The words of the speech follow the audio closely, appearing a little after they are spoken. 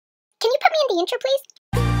Can you put me in the intro, please?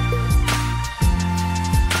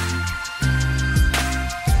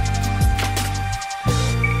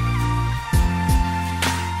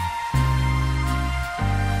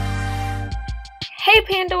 Hey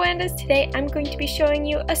Panda Wandas, today I'm going to be showing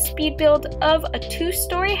you a speed build of a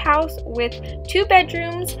 2-story house with 2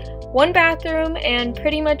 bedrooms, 1 bathroom, and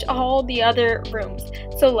pretty much all the other rooms.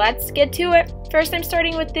 So let's get to it. First I'm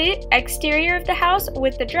starting with the exterior of the house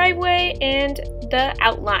with the driveway and the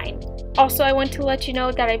outline. Also, I want to let you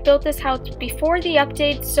know that I built this house before the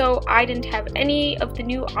update, so I didn't have any of the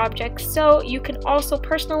new objects, so you can also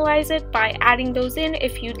personalize it by adding those in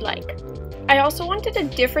if you'd like. I also wanted a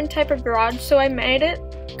different type of garage, so I made it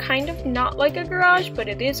kind of not like a garage, but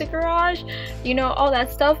it is a garage, you know, all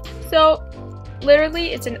that stuff. So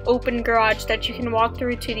literally it's an open garage that you can walk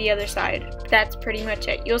through to the other side. That's pretty much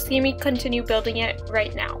it. You'll see me continue building it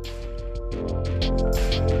right now.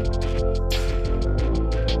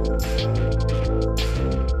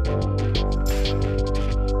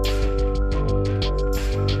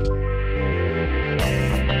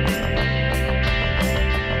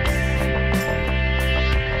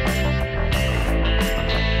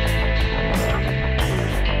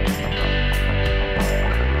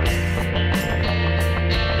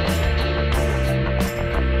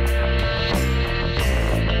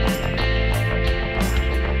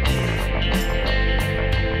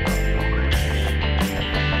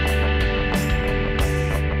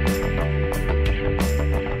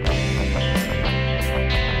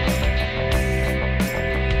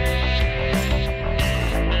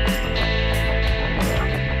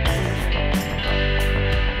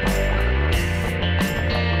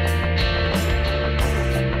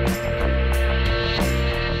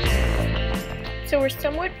 So we're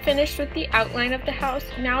somewhat finished with the outline of the house.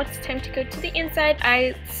 Now it's time to go to the inside.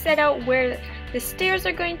 I set out where the stairs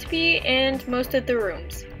are going to be and most of the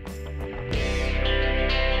rooms.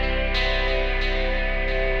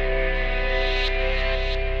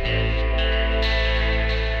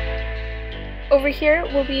 Over here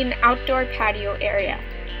will be an outdoor patio area.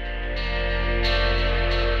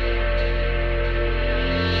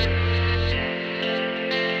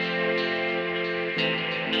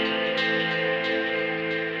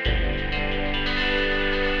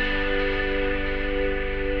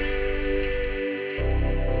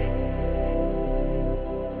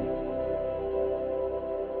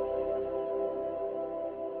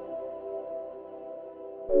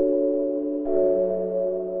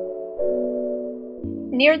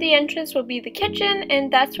 Near the entrance will be the kitchen,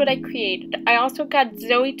 and that's what I created. I also got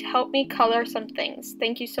Zoe to help me color some things.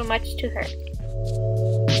 Thank you so much to her.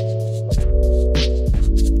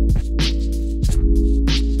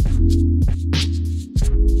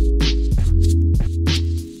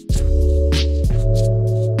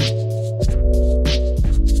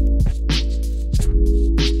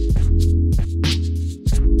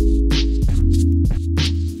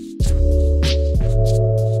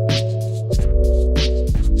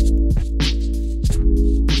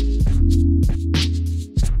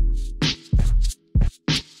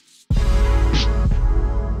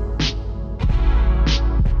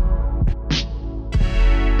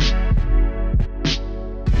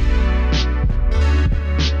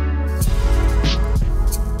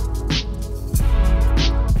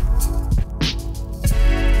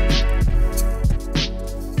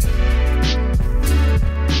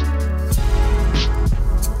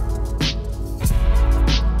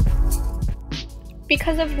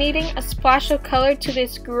 Because of needing a splash of color to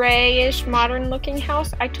this grayish modern looking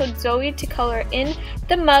house, I told Zoe to color in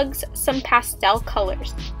the mugs some pastel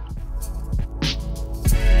colors.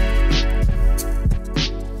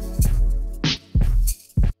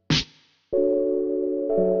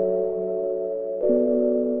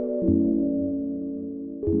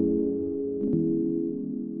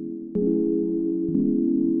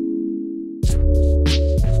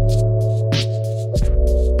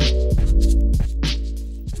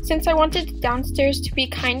 Since I wanted the downstairs to be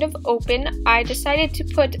kind of open, I decided to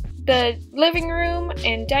put the living room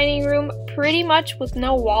and dining room pretty much with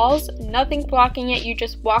no walls, nothing blocking it. You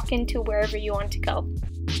just walk into wherever you want to go.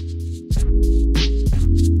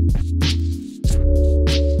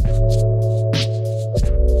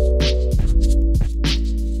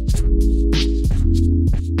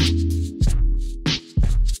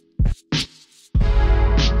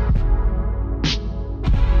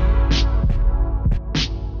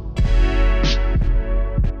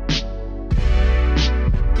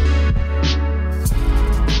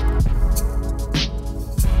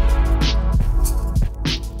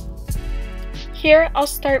 Here, I'll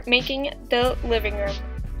start making the living room.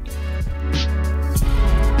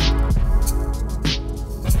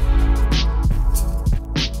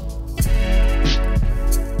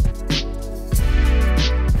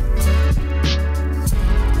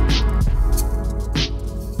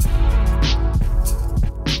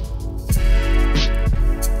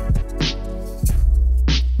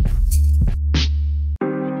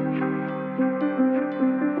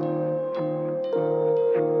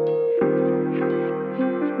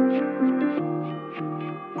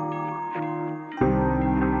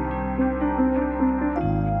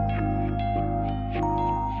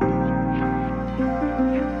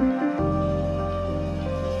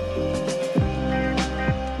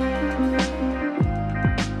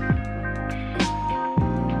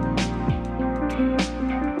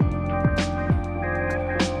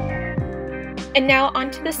 And now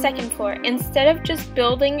onto the second floor. Instead of just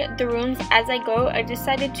building the rooms as I go, I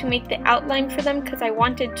decided to make the outline for them because I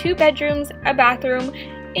wanted 2 bedrooms, a bathroom,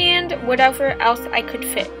 and whatever else I could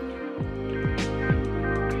fit.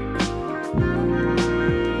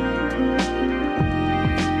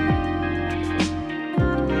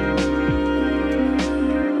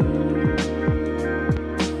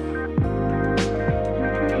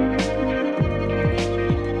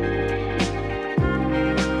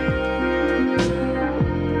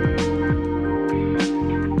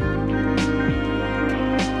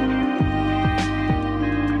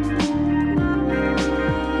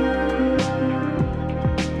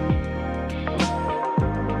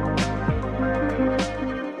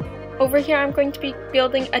 Over here I'm going to be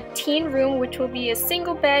building a teen room, which will be a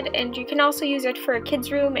single bed, and you can also use it for a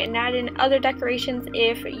kid's room and add in other decorations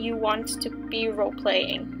if you want to be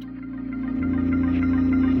role-playing.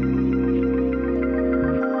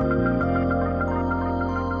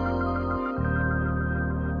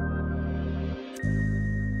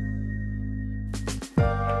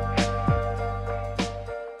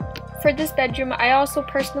 For this bedroom, I also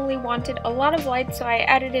personally wanted a lot of lights, so I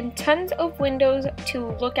added in tons of windows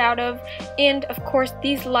to look out of, and of course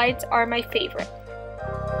these lights are my favorite.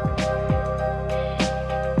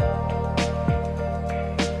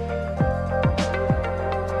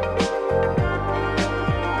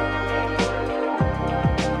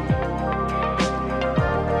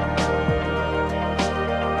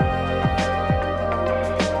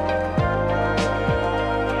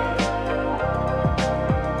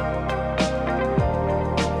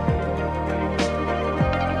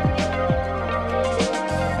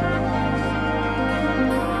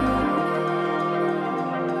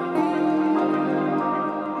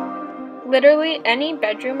 Literally any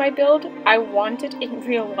bedroom I build, I want it in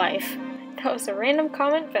real life. That was a random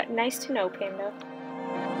comment, but nice to know, Panda.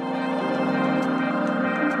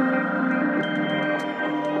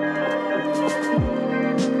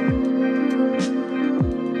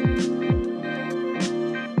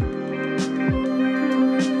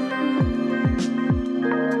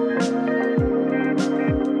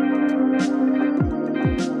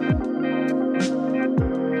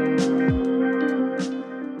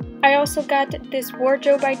 I also got this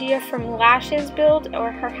wardrobe idea from Lash's build,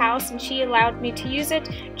 or her house, and she allowed me to use it,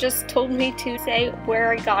 just told me to say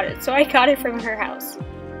where I got it, so I got it from her house.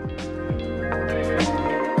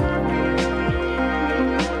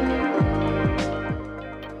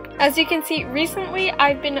 As you can see, recently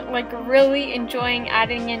I've been really enjoying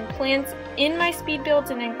adding in plants in my speed builds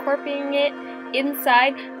and incorporating it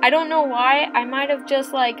inside. I don't know why. I might have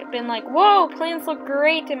just been whoa, plants look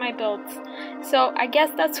great in my builds. So I guess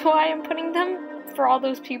that's why I'm putting them, for all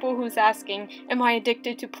those people who's asking, am I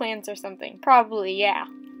addicted to plants or something? Probably, yeah.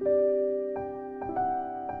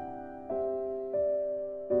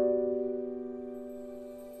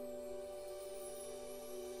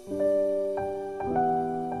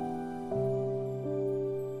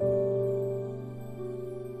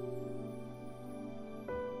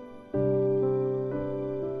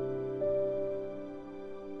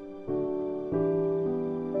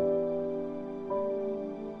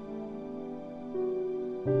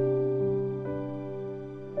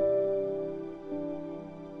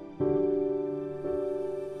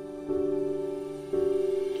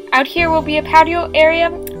 Out here will be a patio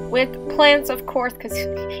area with plants, of course, because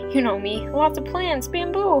you know me, lots of plants,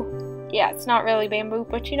 bamboo. Yeah, it's not really bamboo,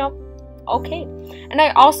 but you know, okay. And I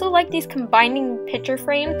also like these combining picture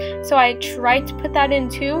frames, so I tried to put that in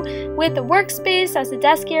too, with the workspace as a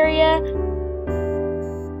desk area.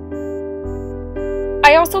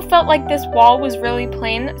 I also felt like this wall was really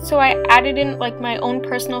plain, so I added in my own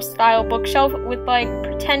personal style bookshelf with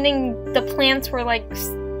pretending the plants were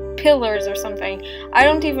pillars or something. I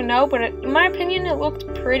don't even know, but in my opinion it looked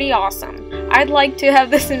pretty awesome. I'd like to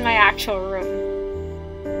have this in my actual room.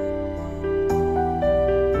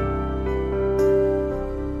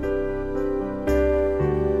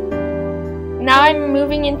 Now I'm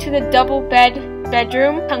moving into the double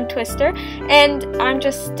bedroom, tongue twister, and I'm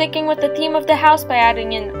just sticking with the theme of the house by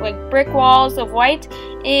adding in brick walls of white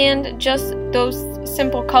and just those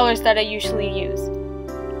simple colors that I usually use.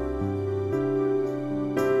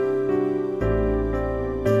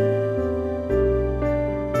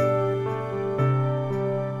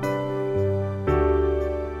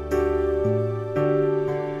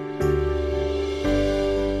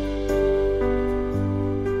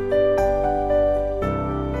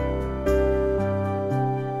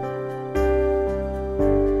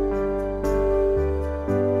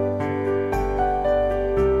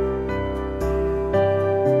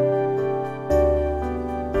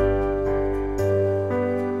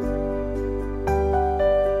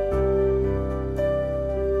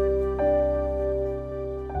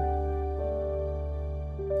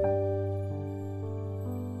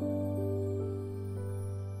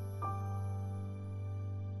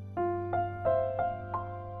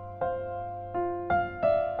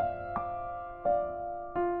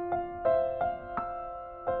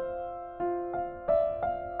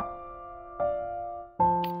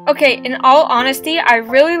 Okay, in all honesty, I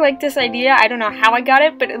really like this idea. I don't know how I got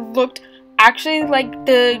it, but it looked actually like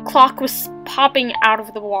the clock was popping out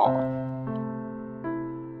of the wall.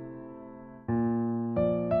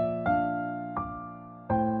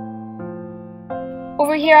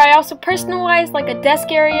 Over here, I also personalized like a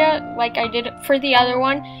desk area like I did for the other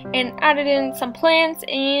one, and added in some plants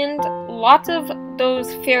and lots of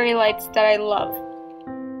those fairy lights that I love.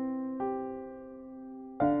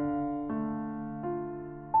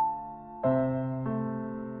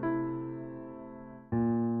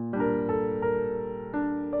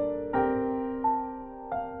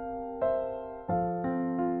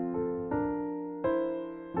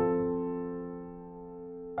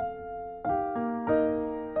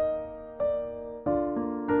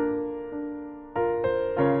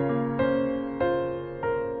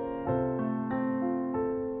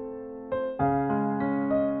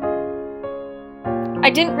 I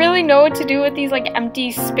didn't really know what to do with these like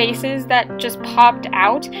empty spaces that just popped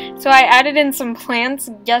out, so I added in some plants,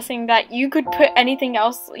 guessing that you could put anything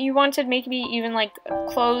else you wanted, maybe even like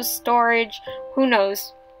clothes, storage, who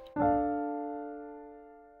knows.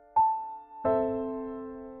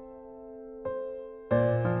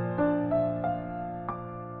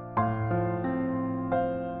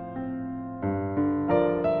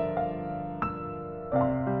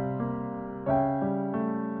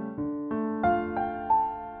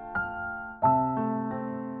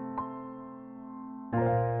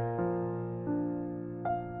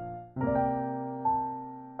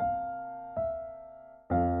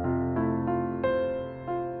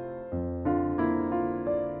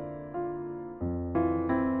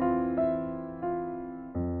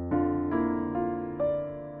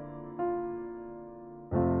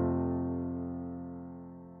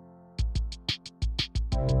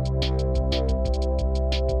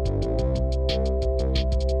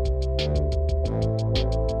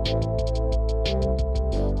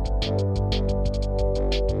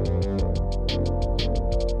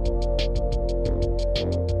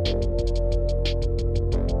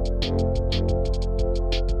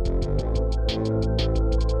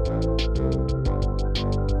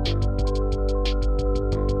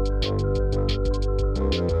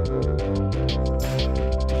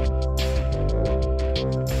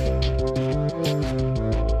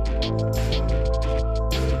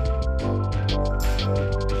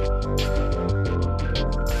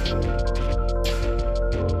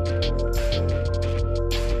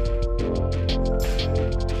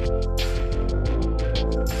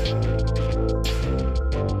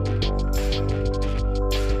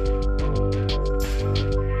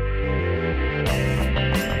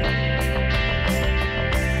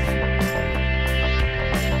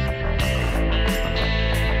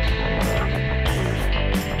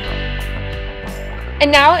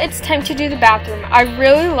 And now it's time to do the bathroom. I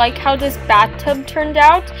really like how this bathtub turned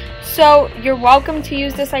out, so you're welcome to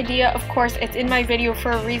use this idea. Of course, it's in my video for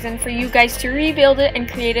a reason, for you guys to rebuild it and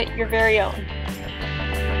create it your very own.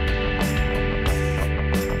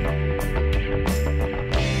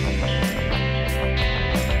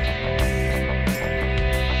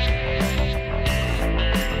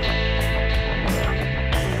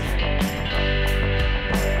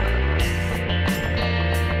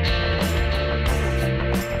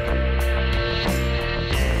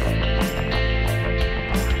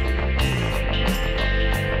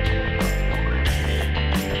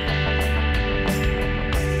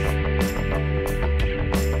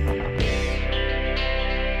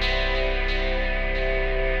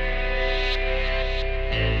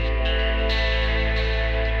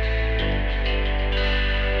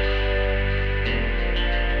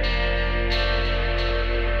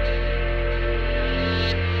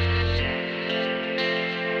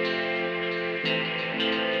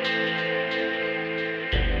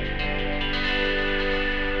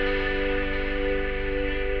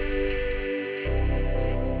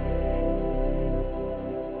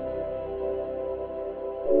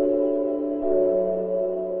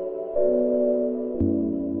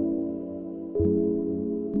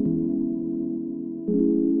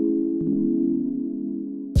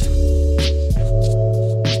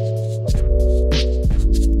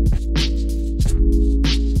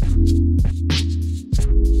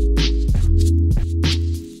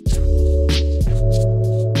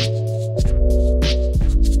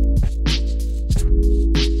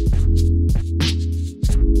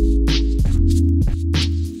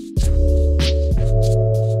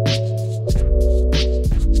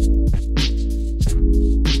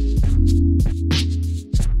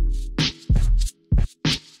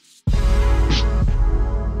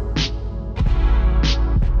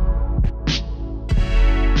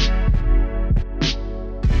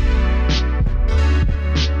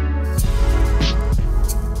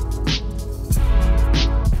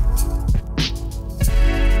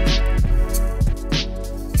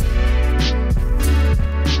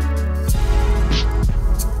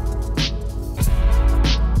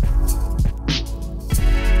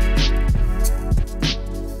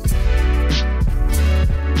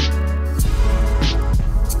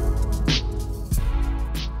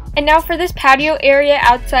 And now for this patio area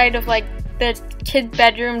outside of like the kid's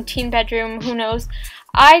bedroom, teen bedroom, who knows,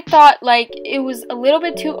 I thought like it was a little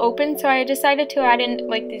bit too open, so I decided to add in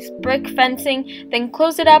like this brick fencing, then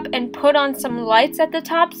close it up and put on some lights at the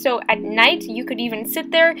top, so at night you could even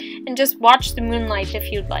sit there and just watch the moonlight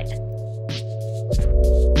if you'd like.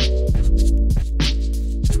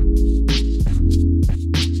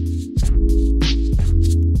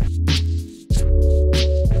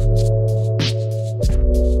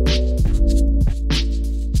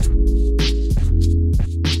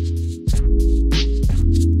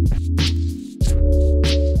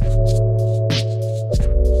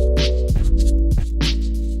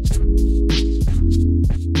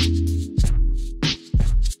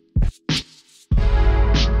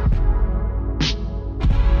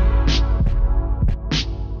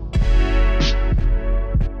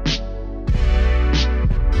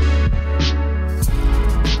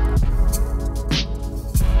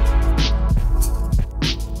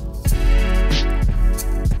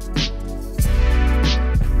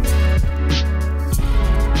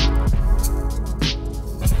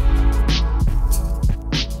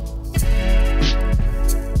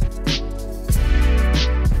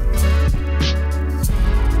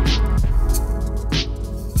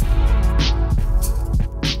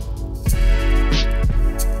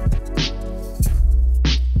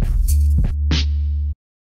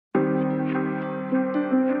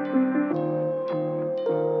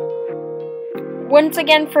 Once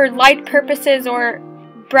again, for light purposes or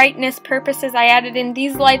brightness purposes, I added in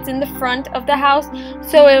these lights in the front of the house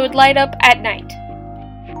so it would light up at night.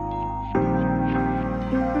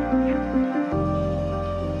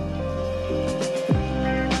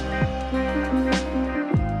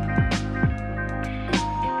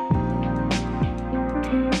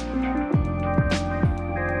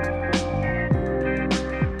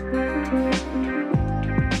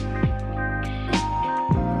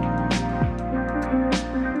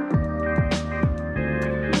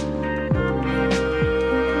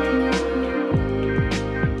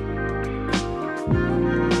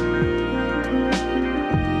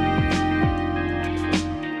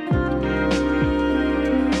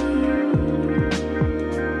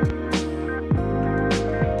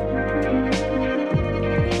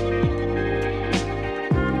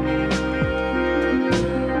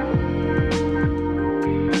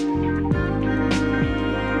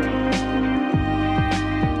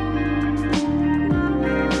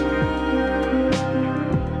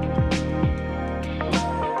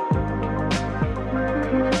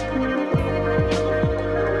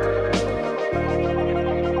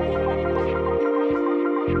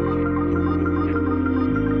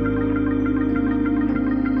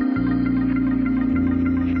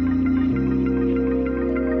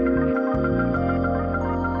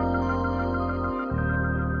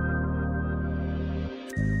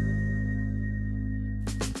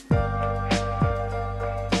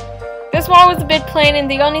 This wall was a bit plain,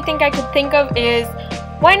 and the only thing I could think of is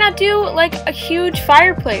why not do like a huge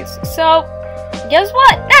fireplace? So guess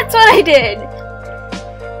what? That's what I did!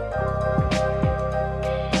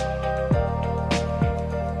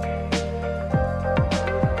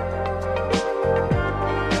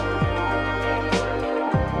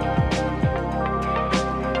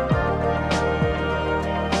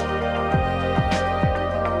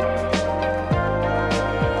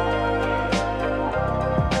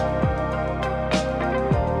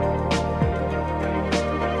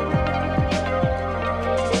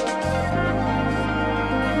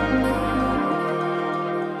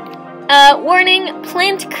 Warning,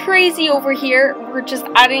 plant crazy over here. We're just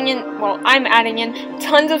adding in, well, I'm adding in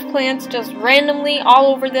tons of plants just randomly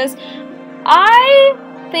all over this.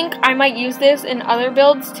 I think I might use this in other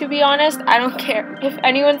builds, to be honest. I don't care if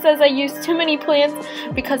anyone says I use too many plants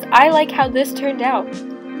because I like how this turned out.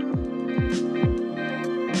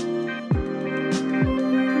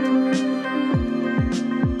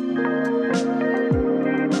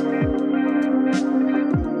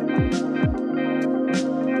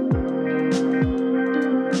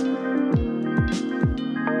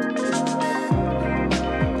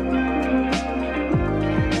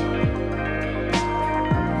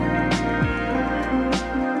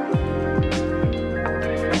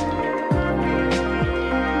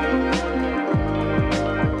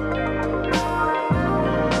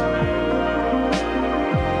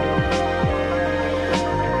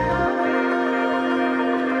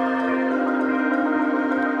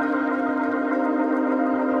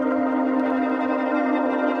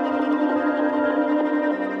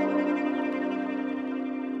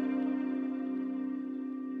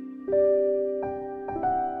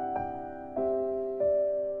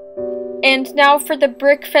 And now for the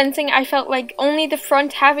brick fencing, I felt like only the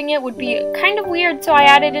front having it would be kind of weird, so I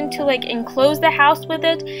added in to like enclose the house with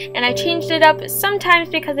it, and I changed it up sometimes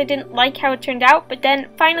because I didn't like how it turned out, but then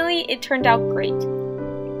finally it turned out great.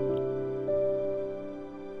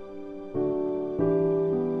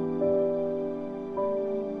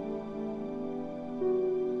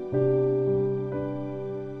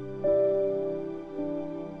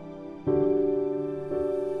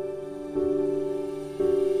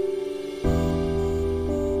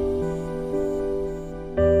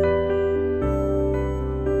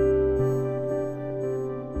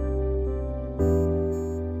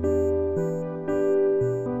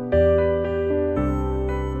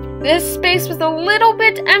 This space was a little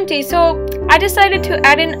bit empty, so I decided to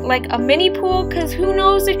add in like a mini pool, because who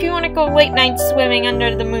knows if you want to go late night swimming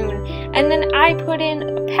under the moon. And then I put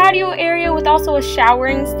in a patio area with also a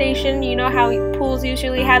showering station. You know how pools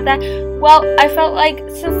usually have that? Well, I felt like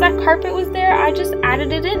since that carpet was there, I just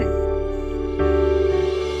added it in.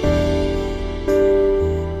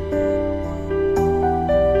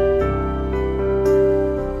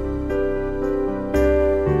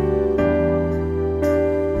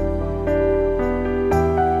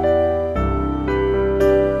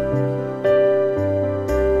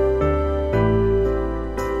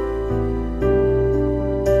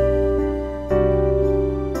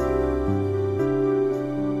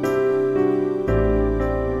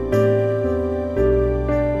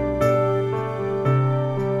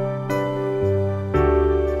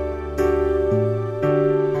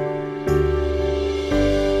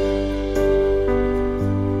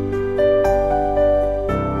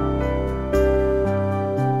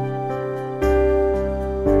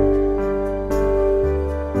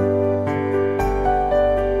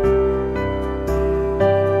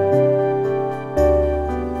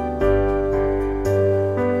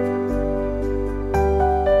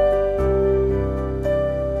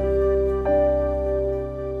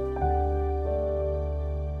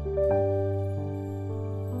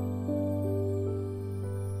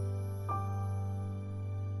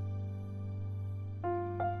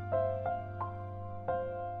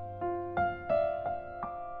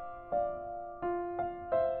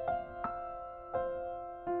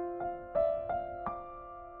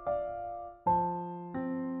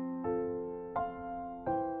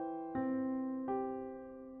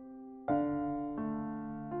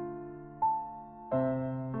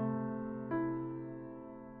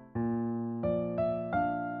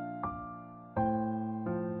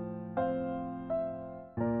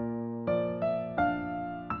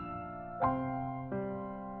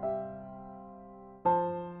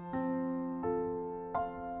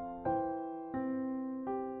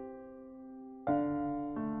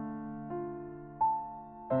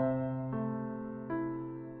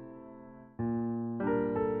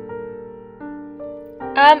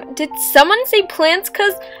 Did someone say plants?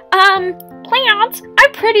 Cause, plants?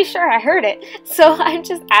 I'm pretty sure I heard it. So I'm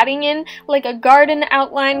just adding in like a garden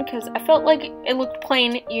outline because I felt like it looked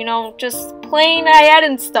plain, you know, just plain. I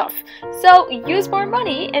added stuff. So use more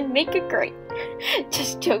money and make it great.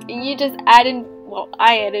 Just joking. You just add in, well,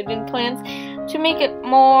 I added in plants to make it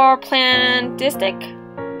more plantistic.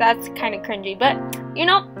 That's kind of cringy, but you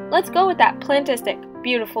know, let's go with that. Plantistic.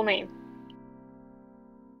 Beautiful name.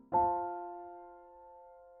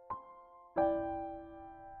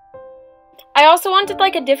 I also wanted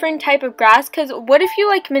like a different type of grass, because what if you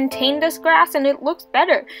like maintain this grass and it looks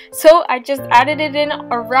better? So I just added it in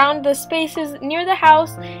around the spaces near the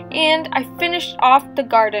house, and I finished off the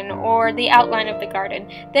garden, or the outline of the garden.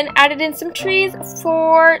 Then added in some trees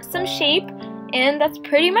for some shape, and that's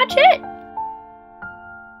pretty much it.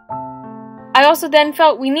 I also then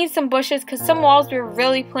felt we need some bushes because some walls were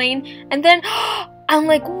really plain, and then I'm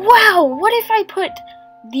like, wow, what if I put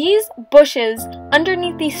these bushes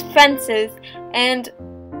underneath these fences? And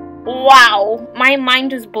wow, my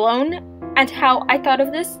mind is blown at how I thought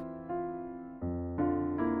of this.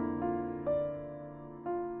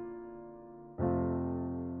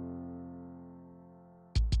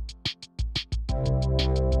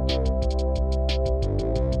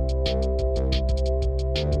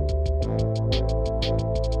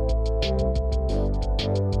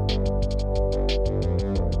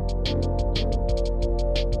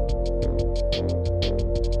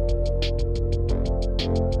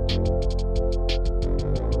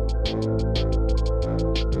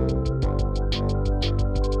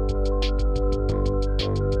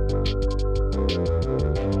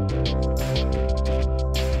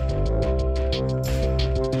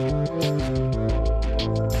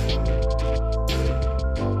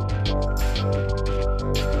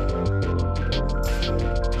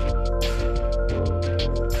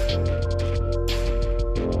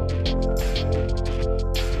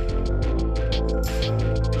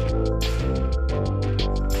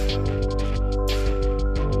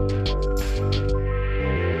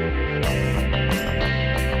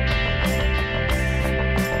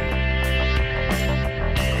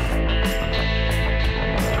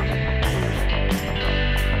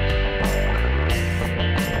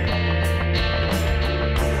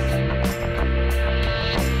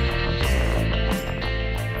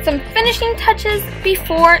 some finishing touches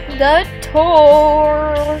before the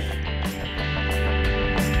tour.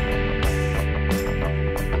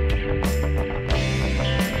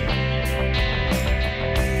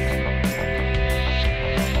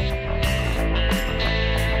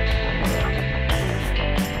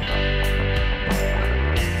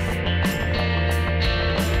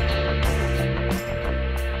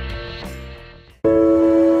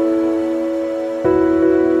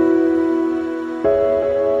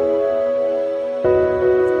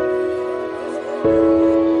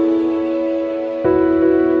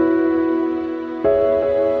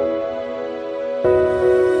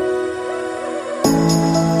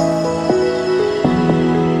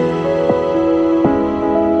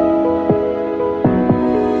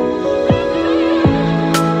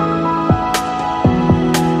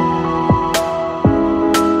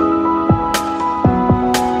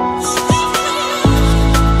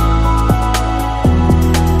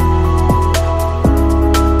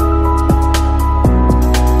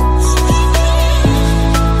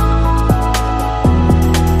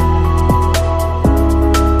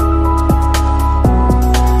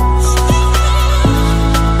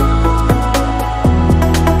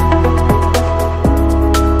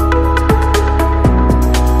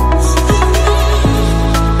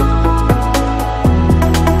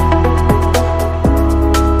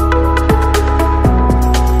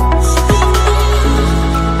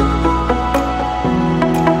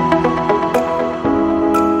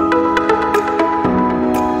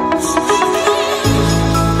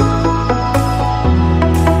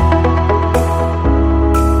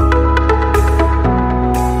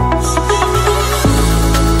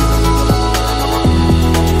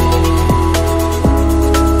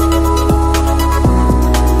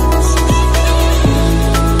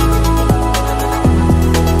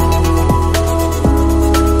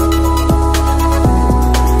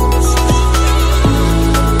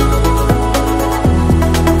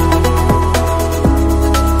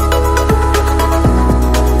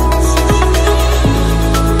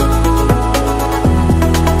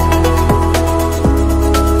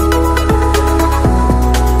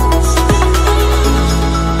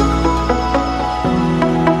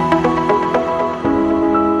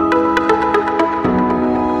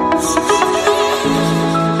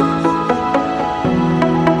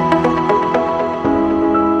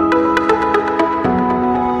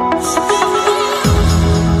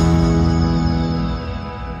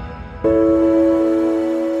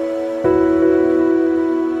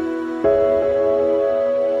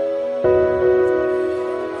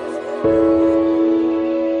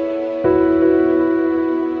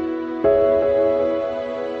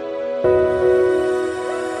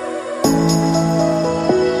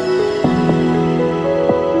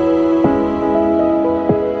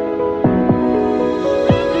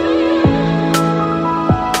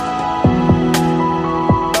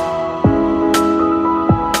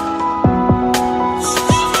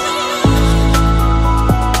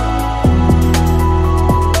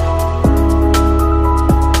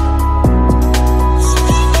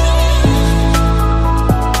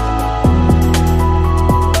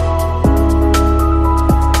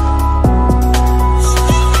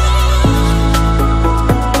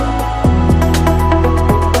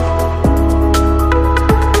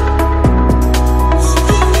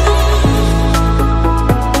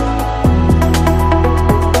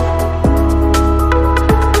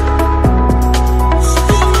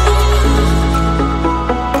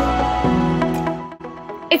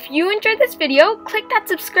 If you enjoyed this video, click that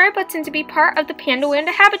subscribe button to be part of the Panda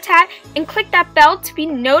Wanda habitat and click that bell to be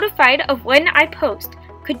notified of when I post.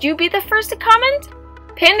 Could you be the first to comment?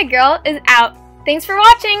 PandaGirl is out. Thanks for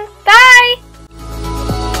watching. Bye!